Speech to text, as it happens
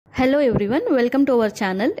Hello everyone, welcome to our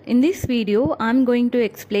channel. In this video, I am going to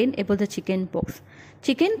explain about the chickenpox.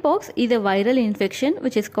 Chickenpox is a viral infection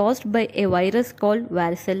which is caused by a virus called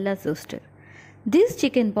varicella zoster. This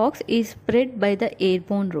chickenpox is spread by the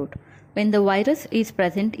airborne route. When the virus is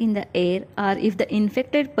present in the air or if the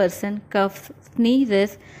infected person coughs,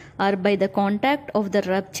 sneezes or by the contact of the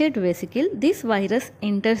ruptured vesicle, this virus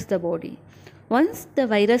enters the body. Once the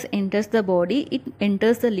virus enters the body, it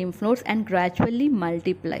enters the lymph nodes and gradually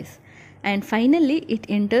multiplies. And finally, it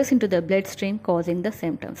enters into the bloodstream causing the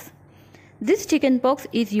symptoms. This chickenpox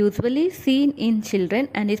is usually seen in children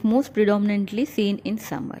and is most predominantly seen in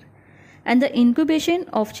summer. And the incubation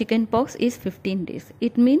of chickenpox is 15 days.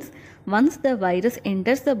 It means once the virus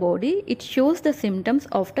enters the body, it shows the symptoms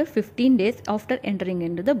after 15 days after entering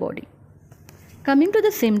into the body. Coming to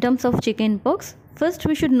the symptoms of chickenpox, first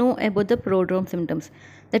we should know about the prodrome symptoms.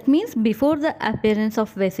 That means before the appearance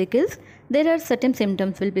of vesicles, there are certain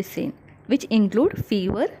symptoms will be seen, which include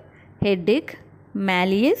fever, headache,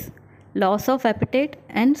 malaise, loss of appetite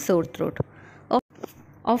and sore throat.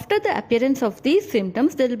 After the appearance of these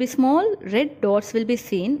symptoms, there will be small red dots will be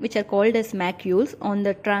seen, which are called as macules on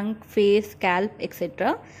the trunk, face, scalp,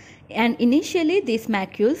 etc. And initially these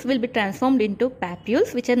macules will be transformed into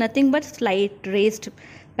papules, which are nothing but slight raised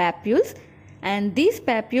papules, and these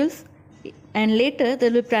papules and later they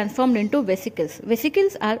will be transformed into vesicles.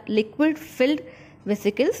 Vesicles are liquid filled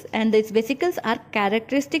vesicles, and these vesicles are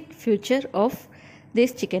characteristic feature of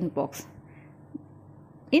this chickenpox.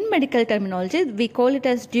 In medical terminology, we call it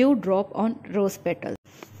as dew drop on rose petals,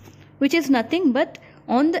 which is nothing but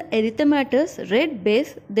on the erythematous red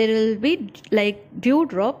base there will be like dew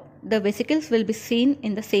drop. The vesicles will be seen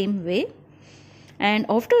in the same way, and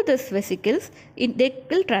after this vesicles they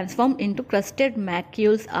will transform into crusted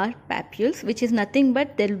macules or papules, which is nothing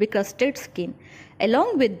but there will be crusted skin.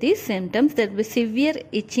 Along with these symptoms, there will be severe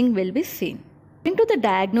itching will be seen. Into the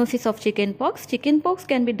diagnosis of chickenpox, chickenpox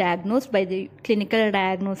can be diagnosed by the clinical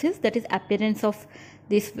diagnosis, that is appearance of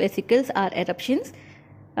these vesicles or eruptions.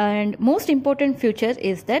 And most important feature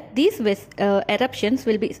is that these eruptions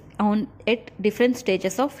will be on at different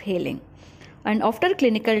stages of healing. And after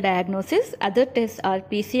clinical diagnosis, other tests are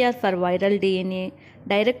PCR for viral DNA,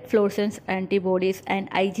 direct fluorescence antibodies, and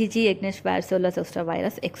IgG against varicella zoster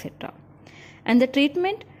virus, etc. And the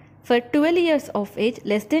treatment for 12 years of age,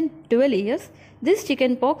 less than 12 years, this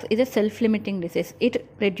chickenpox is a self-limiting disease. It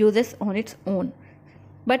reduces on its own.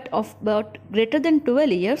 But of about greater than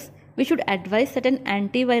 12 years, we should advise certain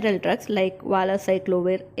antiviral drugs like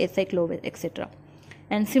valacyclovir, acyclovir, etc.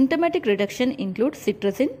 And symptomatic reduction includes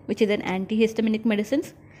cetirizine, which is an antihistaminic medicine,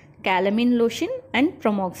 calamine lotion, and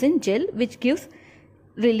pramoxine gel, which gives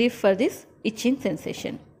relief for this itching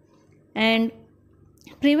sensation. And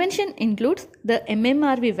prevention includes the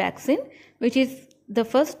MMRV vaccine, which is the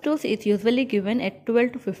first dose is usually given at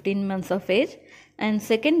 12 to 15 months of age, and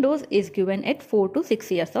second dose is given at 4 to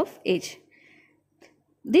 6 years of age.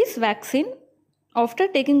 This vaccine, after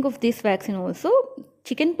taking of this vaccine also,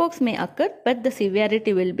 chickenpox may occur, but the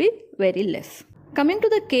severity will be very less. Coming to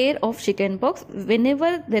the care of chickenpox,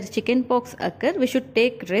 whenever there is chickenpox occur, we should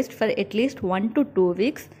take rest for at least 1 to 2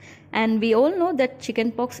 weeks. And we all know that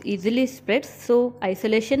chickenpox easily spreads, so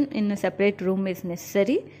isolation in a separate room is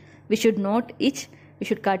necessary. We should not itch. We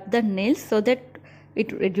should cut the nails so that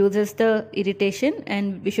it reduces the irritation,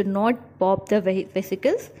 and we should not pop the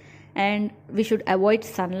vesicles. And we should avoid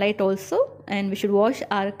sunlight also, and we should wash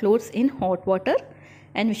our clothes in hot water,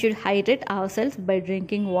 and we should hydrate ourselves by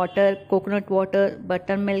drinking water, coconut water,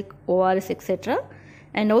 buttermilk, ORS, etc.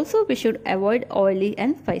 And also we should avoid oily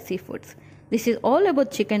and spicy foods. This is all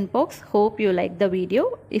about chickenpox. Hope you like the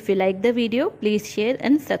video. If you like the video, please share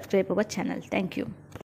and subscribe our channel. Thank you.